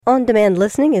On-demand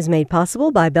listening is made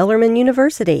possible by Bellarmine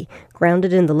University.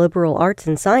 Grounded in the liberal arts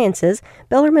and sciences,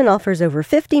 Bellarmine offers over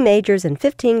 50 majors and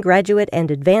 15 graduate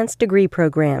and advanced degree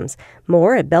programs.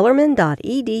 More at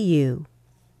bellarmine.edu.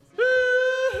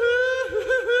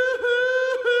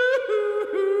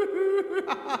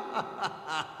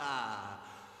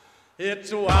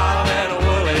 It's wild and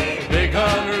woolly, big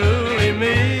unruly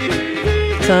me.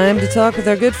 Time to talk with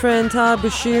our good friend Todd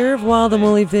Bashir of Wild and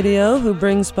Woolly Video, who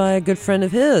brings by a good friend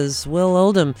of his, Will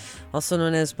Oldham, also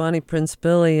known as Bonnie Prince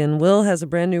Billy. And Will has a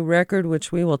brand new record,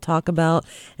 which we will talk about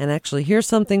and actually hear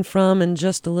something from in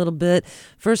just a little bit.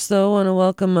 First, though, I want to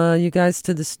welcome you guys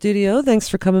to the studio. Thanks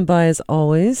for coming by, as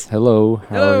always. Hello.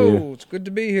 How are you? It's good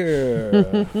to be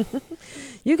here.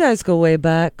 You guys go way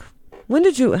back. When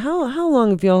did you? How long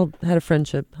have y'all had a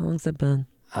friendship? How long's it been?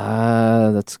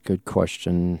 That's a good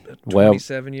question.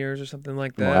 27 years or something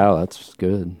like that. Wow, that's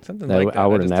good. Something like that. I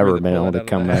would have never been able to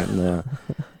come back. Since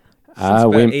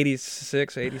about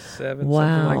 86, 87, wow.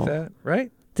 something like that,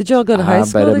 right? Did y'all go to high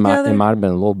school together? It might have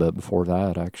been a little bit before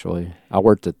that, actually. I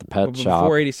worked at the pet shop.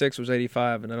 Before 86 was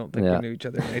 85, and I don't think we knew each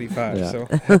other in 85, so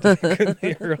it couldn't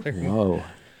be earlier. Whoa.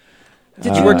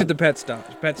 Did you work at the pet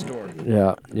store?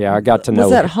 Yeah, I got to know.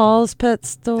 Was that Hall's Pet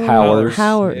Store? Howler's.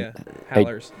 Howard. Yeah,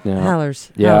 Howler's.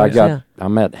 Howler's. Yeah, Howler's, I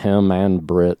met him and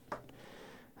Britt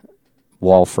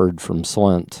Walford from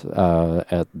Slint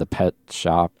at the pet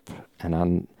shop,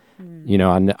 and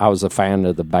I was a fan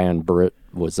of the band Britt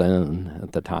was in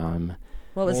at the time.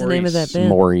 What was the name of that band?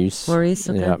 Maurice. Maurice,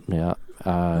 okay.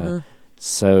 Yeah.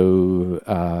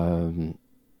 So,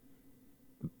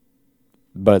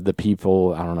 but the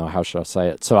people, I don't know, how should I say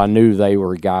it? So I knew they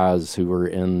were guys who were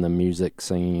in the music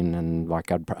scene, and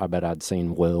like I bet I'd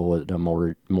seen Will at the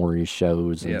Maurice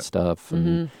shows and stuff,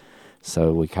 and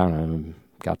so we kind of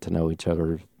got to know each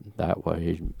other that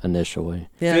way initially.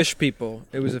 Yeah. Fish people.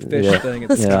 It was a fish thing. I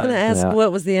was going to ask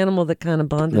what was the animal that kind of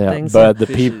bonded things. But the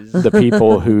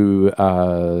people who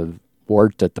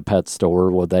worked at the pet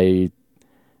store, well, they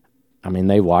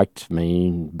liked me,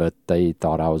 but they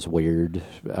thought I was weird.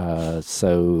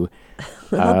 So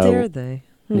how dare they?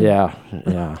 Yeah.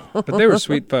 But they were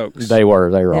sweet folks. They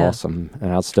were awesome,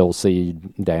 and I still see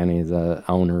Danny, the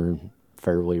owner,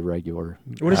 fairly regular.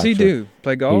 What does he do?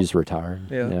 Play golf? He's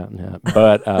retired. Yeah.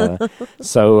 But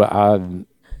so I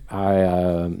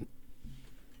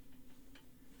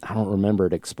don't remember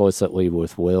it explicitly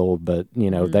with Will, but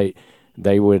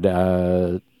they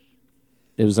would.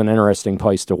 It was an interesting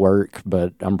place to work,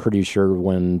 but I'm pretty sure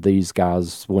when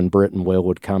Britt and Will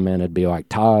would come in, it'd be like,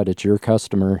 Todd, it's your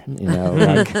customer,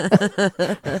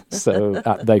 so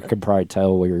they could probably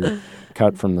tell we were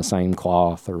cut from the same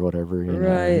cloth or whatever,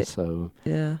 right. So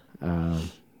yeah,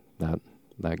 that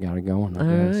got it going. All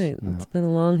right, it's been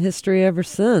a long history ever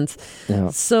since. Yeah.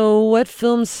 So what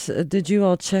films did you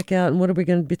all check out, and what are we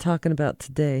going to be talking about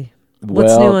today?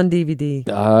 What's new on DVD?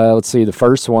 Let's see. The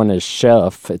first one is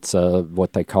Chef. It's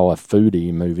what they call a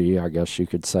foodie movie, I guess you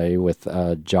could say, with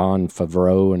Jon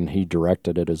Favreau, and he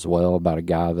directed it as well, about a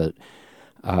guy that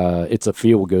it's a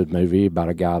feel-good movie about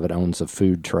a guy that owns a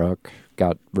food truck.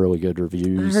 Got really good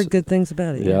reviews. I heard good things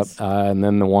about it. Yep. Yes. And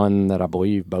then the one that I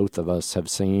believe both of us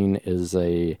have seen is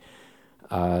they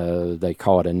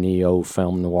call it a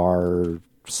neo-film noir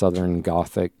Southern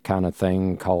Gothic kind of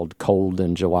thing called Cold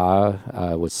in July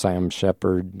with Sam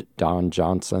Shepard, Don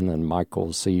Johnson, and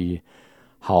Michael C.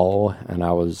 Hall. And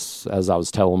as I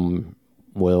was telling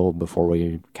Will before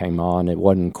we came on, it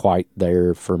wasn't quite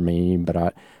there for me, but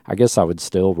I guess I would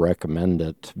still recommend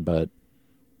it. But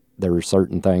there are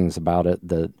certain things about it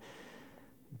that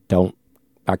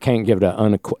I can't give it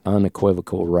an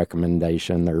unequivocal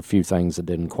recommendation. There are a few things that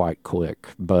didn't quite click,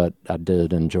 but I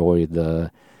did enjoy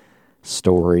the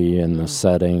story and the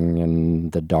setting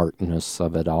and the darkness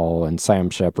of it all, and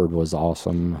Sam Shepard was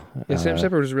awesome. Yeah, Sam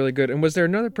Shepard was really good. And was there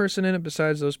another person in it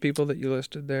besides those people that you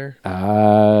listed there?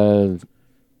 I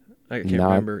can't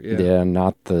remember.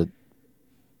 Not the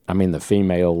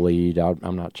female lead.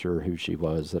 I'm not sure who she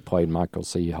was that played Michael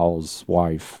C. Hall's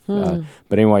wife. But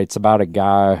anyway, it's about a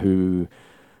guy who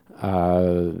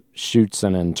shoots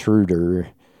an intruder,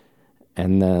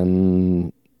 and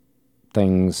then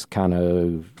things kind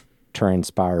of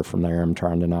transpire from there. I'm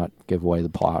trying to not give away the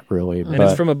plot, really. And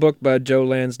it's from a book by Joe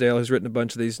Lansdale, who's written a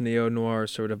bunch of these neo-noir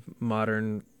sort of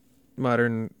modern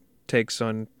takes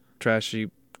on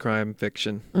trashy crime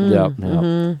fiction. Yep.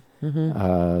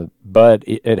 But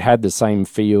it had the same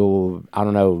feel. I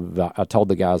don't know. I told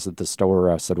the guys at the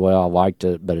store, I said, well, I liked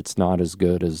it, but it's not as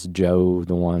good as Joe,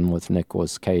 the one with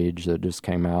Nicolas Cage that just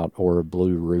came out, or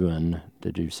Blue Ruin.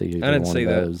 Did you see either I didn't one see of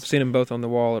that. those? I've seen them both on the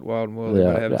wall at Wild and Woolly,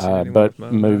 Yeah, but I haven't seen any but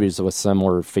movies with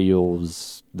similar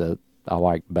feels that I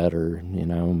like better,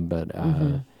 but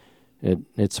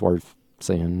it's worth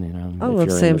seeing, I if love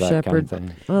you're Sam into that kind of Shepard.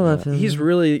 thing. I love him. He's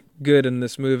really good in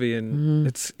this movie, and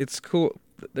it's cool.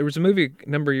 There was a movie a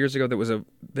number of years ago that was a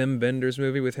Wim Wenders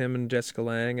movie with him and Jessica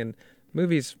Lange, and the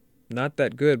movie's not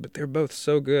that good, but they're both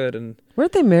so good. And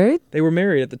Weren't they married? they were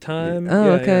married at the time.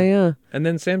 Oh, okay, yeah. And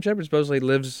then Sam Shepard supposedly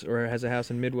lives or has a house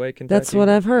in Midway, Kentucky. That's what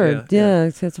I've heard. Yeah,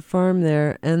 he has a farm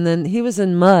there. And then he was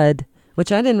in Mud,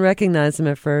 which I didn't recognize him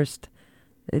at first.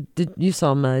 You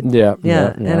saw Mud? Yeah.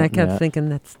 And I kept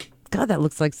thinking, God, that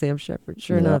looks like Sam Shepard.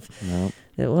 Sure enough,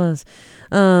 it was.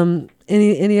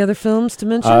 Any other films to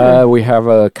mention? We have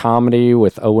a comedy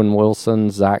with Owen Wilson,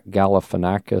 Zach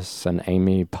Galifianakis, and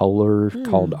Amy Poehler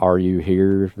called "Are You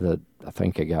Here?" that I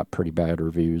think it got pretty bad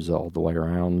reviews all the way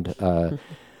around.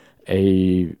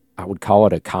 I would call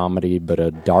it a comedy, but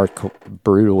a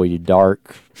brutally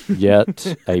dark,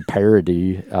 yet a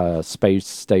parody. Space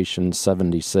Station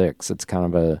 76. It's kind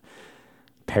of a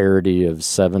parody of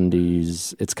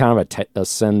 70s. It's kind of a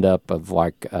send-up of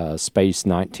like Space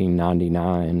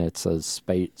 1999. It's a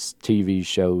space TV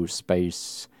show,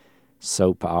 space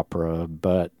soap opera,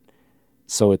 but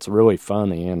so it's really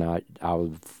funny, and I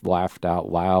laughed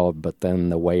out loud, but then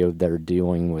the way they're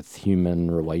dealing with human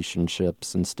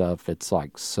relationships and stuff, it's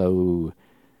like so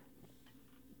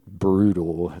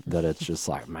brutal that it's just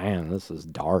like, man, this is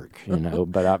dark,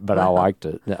 but I liked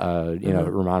it. It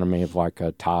reminded me of like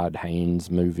a Todd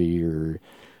Haynes movie or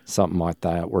something like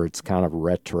that, where it's kind of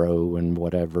retro and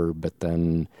whatever, but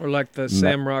then or like the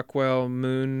Sam Rockwell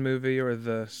Moon movie or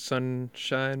the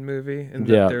Sunshine movie, and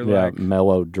they're like sci-fi,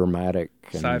 melodramatic,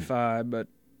 but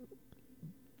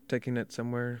taking it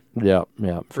somewhere. Yeah,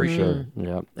 for sure.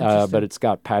 Yeah, but it's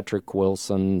got Patrick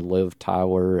Wilson, Liv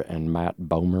Tyler, and Matt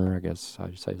Bomer. I guess how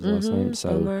you say his last name.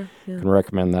 So Bomer, can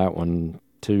recommend that one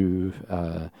too.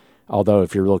 Although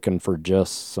if you're looking for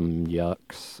just some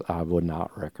yucks, I would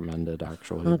not recommend it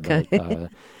actually. Okay.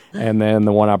 But, and then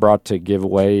the one I brought to give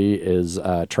away is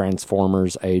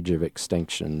Transformers: Age of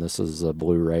Extinction. This is a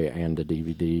Blu-ray and a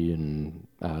DVD, and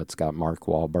it's got Mark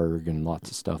Wahlberg and lots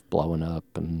of stuff blowing up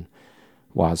and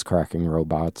wisecracking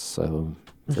robots. So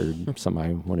for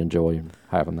somebody who would enjoy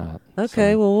having that.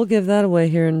 Okay, well, we'll give that away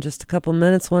here in just a couple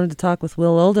minutes. Wanted to talk with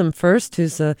Will Oldham first,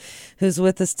 who's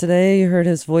with us today. You heard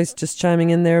his voice just chiming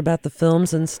in there about the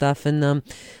films and stuff. And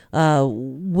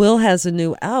Will has a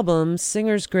new album,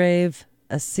 Singer's Grave,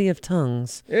 A Sea of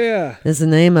Tongues. Yeah. Is the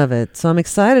name of it. So I'm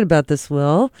excited about this,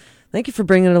 Will. Thank you for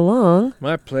bringing it along.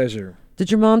 My pleasure.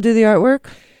 Did your mom do the artwork?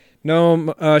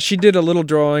 No, she did a little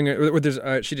drawing.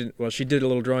 She did a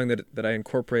little drawing that I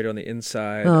incorporated on the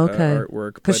inside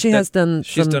artwork. Because she's done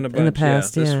a bunch in the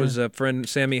past. This was a friend,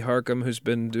 Sammy Harcum, who's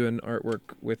been doing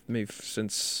artwork with me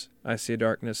since I See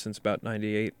Darkness, since about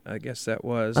 '98. I guess that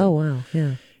was. Oh wow,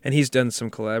 yeah. And he's done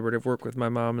some collaborative work with my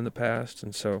mom in the past,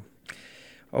 and so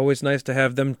always nice to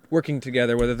have them working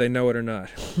together, whether they know it or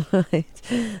not.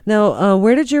 Right. Now,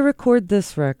 where did you record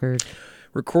this record?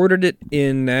 Recorded it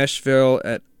in Nashville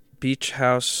at Beach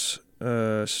House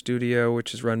Studio,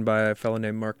 which is run by a fellow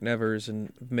named Mark Nevers,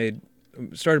 and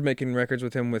started making records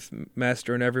with him with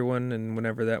Master and Everyone, and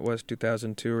whenever that was,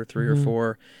 2002 or 3 or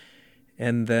 4,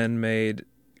 and then made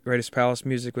Greatest Palace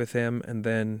music with him, and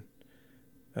then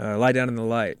Lie Down in the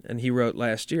Light. And he wrote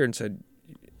last year and said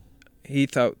he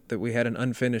thought that we had an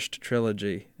unfinished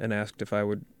trilogy, and asked if I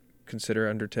would consider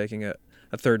undertaking a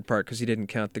third part, because he didn't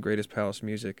count the Greatest Palace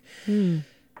music.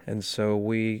 And so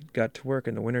we got to work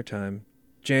in the wintertime,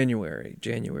 January,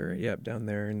 down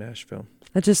there in Nashville.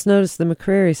 I just noticed the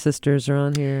McCrary sisters are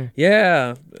on here.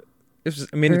 Yeah. It's a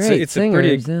pretty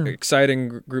singers,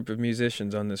 exciting group of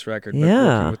musicians on this record. But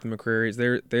Yeah. working with the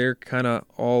McCrarys, they're kind of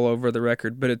all over the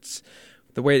record, but it's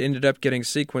the way it ended up getting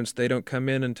sequenced. They don't come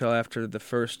in until after the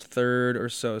first third or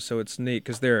so it's neat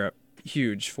because they're a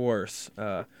huge force,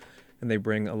 and they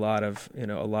bring a lot of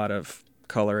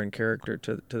color and character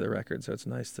to the record, so it's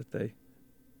nice that they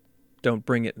don't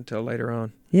bring it until later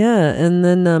on. Yeah, and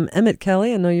then Emmett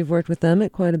Kelly, I know you've worked with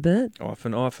Emmett quite a bit.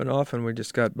 Often. We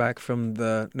just got back from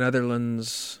the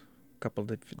Netherlands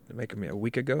a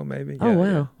week ago, maybe. Oh,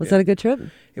 wow. Was that a good trip?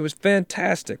 It was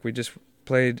fantastic. We just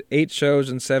played 8 shows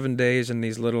in 7 days in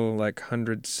these little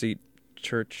 100-seat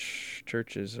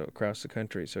churches across the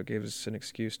country, so it gave us an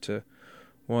excuse to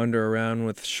wander around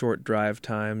with short drive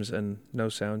times and no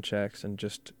sound checks and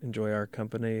just enjoy our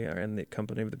company and the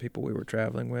company of the people we were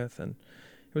traveling with, and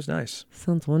it was nice.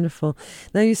 Sounds wonderful.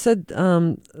 Now, you said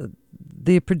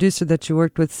the producer that you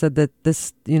worked with said that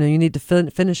this, you need to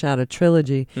finish out a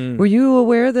trilogy. Were you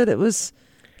aware that there was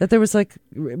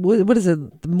what is it?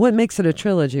 What makes it a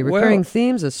trilogy? Recurring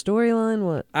themes, a storyline?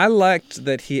 What? I liked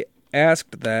that he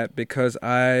asked that because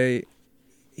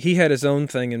he had his own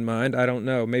thing in mind. I don't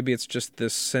know. Maybe it's just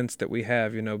this sense that we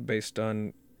have, based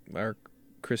on our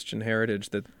Christian heritage,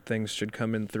 that things should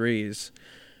come in threes.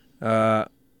 But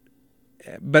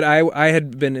I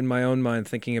had been in my own mind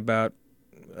thinking about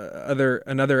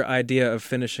another idea of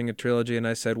finishing a trilogy, and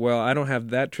I said, well, I don't have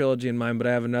that trilogy in mind, but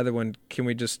I have another one. Can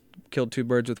we just kill two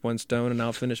birds with one stone, and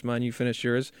I'll finish mine, you finish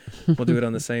yours? We'll do it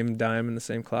on the same dime and the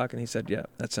same clock. And he said, yeah,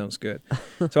 that sounds good.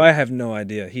 So I have no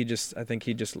idea. I think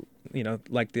he just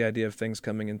liked the idea of things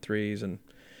coming in threes and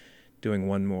doing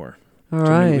one more. All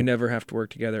right. We never have to work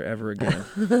together ever again.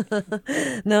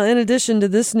 Now, in addition to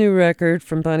this new record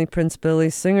from Bonnie Prince Billy,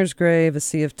 Singer's Grave, A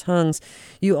Sea of Tongues,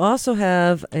 you also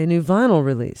have a new vinyl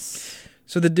release.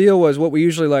 So the deal was, what we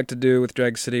usually like to do with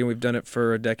Drag City, and we've done it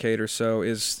for a decade or so,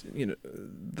 is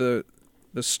the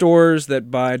stores that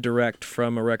buy direct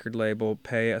from a record label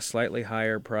pay a slightly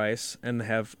higher price and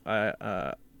have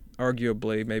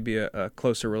arguably maybe a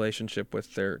closer relationship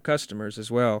with their customers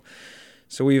as well.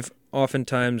 So we've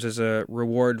oftentimes, as a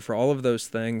reward for all of those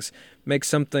things, make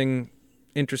something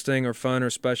interesting or fun or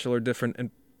special or different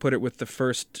and put it with the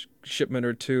first shipment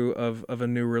or two of a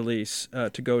new release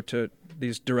to go to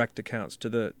these direct accounts, to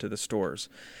the stores.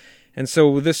 And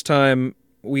so this time,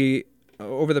 we,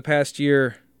 over the past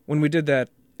year, when we did that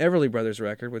Everly Brothers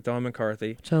record with Don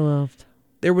McCarthy, Which I loved.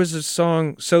 there was a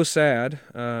song, So Sad,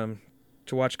 To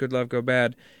Watch Good Love Go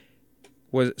Bad,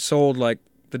 was sold like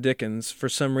the Dickens for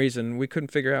some reason. We couldn't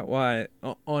figure out why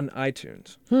on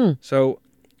iTunes. So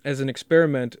as an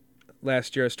experiment,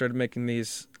 last year I started making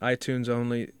these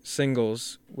iTunes-only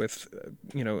singles with,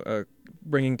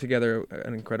 bringing together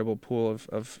an incredible pool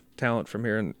of talent from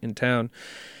here in town,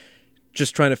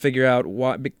 just trying to figure out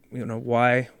why,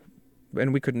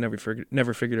 and we could never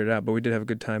figured it out, but we did have a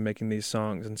good time making these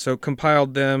songs. And so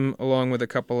compiled them along with a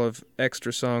couple of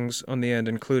extra songs on the end,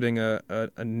 including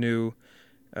a new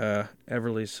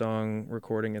Everly song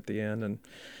recording at the end,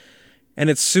 and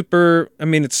it's super.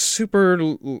 It's super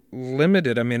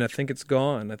limited. I think it's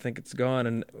gone.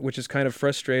 And which is kind of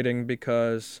frustrating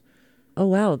because. Oh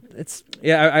wow, it's.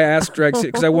 Yeah, I asked Drag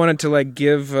because I wanted to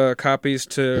give copies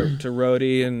to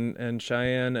Rhodey and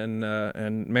Cheyenne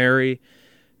and Mary,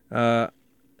 and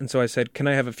so I said, "Can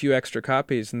I have a few extra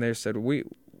copies?" And they said,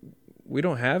 We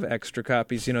don't have extra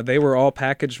copies. They were all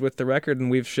packaged with the record, and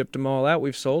we've shipped them all out.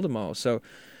 We've sold them all. So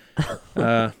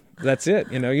that's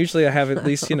it. Usually I have at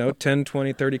least, 10,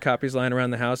 20, 30 copies lying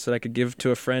around the house that I could give to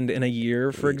a friend in a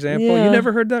year, for example. Yeah. You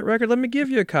never heard that record? Let me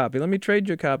give you a copy. Let me trade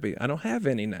you a copy. I don't have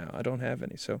any now.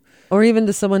 So. Or even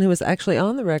to someone who was actually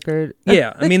on the record.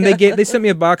 Yeah. They sent me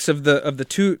a box of the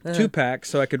two packs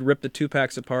so I could rip the 2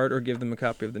 packs apart or give them a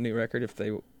copy of the new record if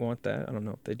they want that. I don't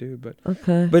know if they do, but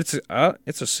okay. But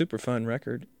it's a super fun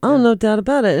record. Oh, yeah. No doubt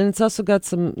about it. And it's also got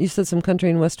you said some country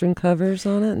and western covers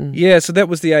on it. Yeah, so that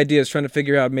was the idea, is trying to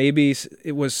figure out, maybe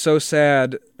it was so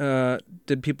sad,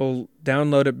 did people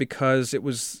download it because it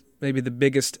was maybe the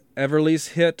biggest Everly's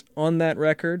hit on that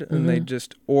record, and they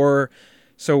just,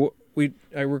 so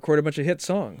I recorded a bunch of hit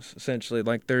songs, essentially.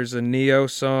 Like there's a Neo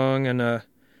song and a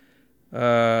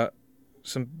Tim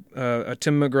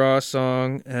McGraw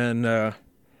song, and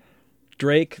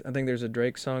Drake. I think there's a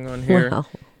Drake song on here. Wow.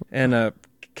 And a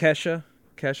Kesha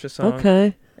song.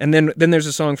 Okay. And then there's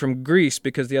a song from Greece,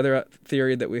 because the other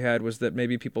theory that we had was that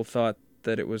maybe people thought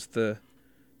that it was the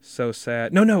So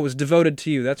Sad. No, it was Devoted to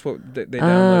You. That's what they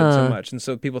downloaded so much. And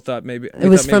so people thought maybe... It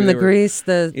was from the Greece,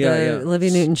 the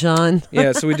Olivia Newton-John.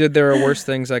 Yeah, so we did There Are Worse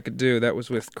Things I Could Do. That was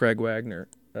with Craig Wagner.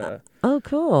 Oh,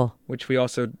 cool. Which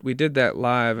we did that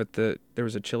live at there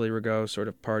was a Chili Rigaud sort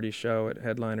of party show at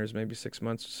Headliners maybe 6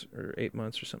 months or 8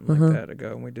 months or something like that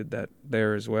ago, and we did that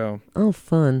there as well. Oh,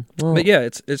 fun. Well, but yeah,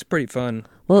 it's pretty fun.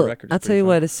 Well, I'll tell you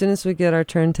what, as soon as we get our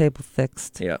turntable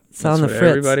fixed, it's on the fritz.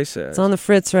 Everybody says. It's on the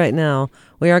fritz right now.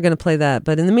 We are going to play that.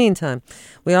 But in the meantime,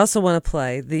 we also want to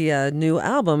play the new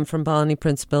album from Bonnie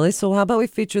Prince Billy. So how about we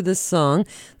feature this song?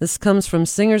 This comes from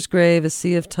Singer's Grave, A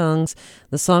Sea of Tongues.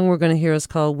 The song we're going to hear is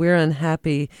called We're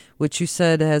Unhappy, which you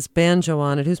said has banjo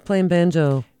on it. Who's playing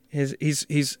banjo? He's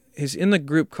in the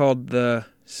group called the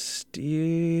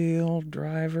Steel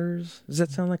Drivers. Does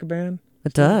that sound like a band?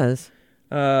 It does.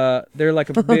 They're like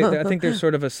a big, I think they're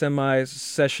sort of a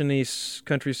semi-session-y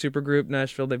country supergroup,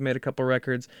 Nashville. They've made a couple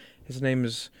records. His name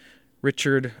is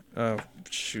Richard,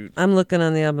 I'm looking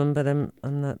on the album, but I'm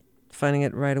not finding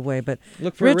it right away. But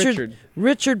look for Richard.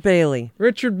 Richard Bailey.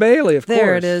 Richard Bailey, of course.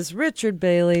 There it is. Richard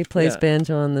Bailey plays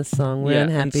banjo on this song. We're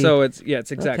Unhappy. And so it's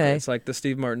exactly. Okay. It's like the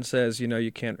Steve Martin says,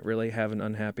 you can't really have an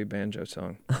unhappy banjo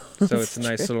song. So it's a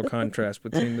nice little contrast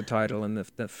between the title and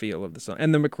the feel of the song.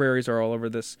 And the McCrarys are all over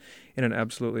this in an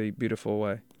absolutely beautiful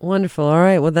way. Wonderful. All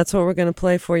right. Well, that's what we're going to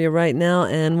play for you right now.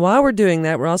 And while we're doing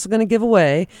that, we're also going to give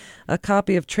away a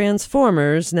copy of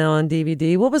Transformers now on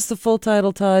DVD. What was the full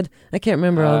title, Todd? I can't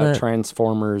remember all that.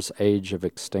 Transformers Age of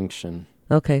Extinction.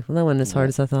 Okay. Well, that wasn't as hard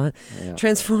as I thought. Yeah.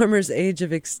 Transformers Age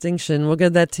of Extinction. We'll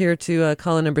give that here to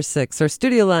caller number 6. Our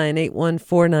studio line,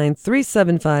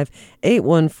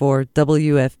 814-9375-814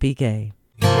 WFPK.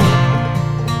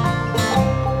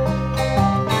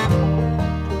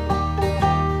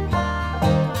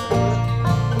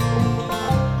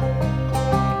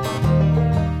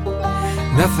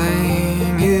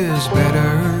 Nothing is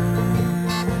better.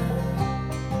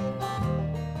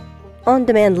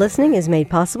 On-demand listening is made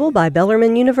possible by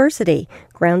Bellarmine University.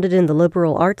 Grounded in the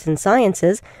liberal arts and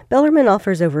sciences, Bellarmine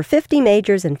offers over 50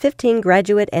 majors and 15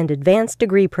 graduate and advanced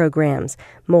degree programs.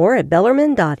 More at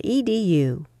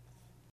bellarmine.edu.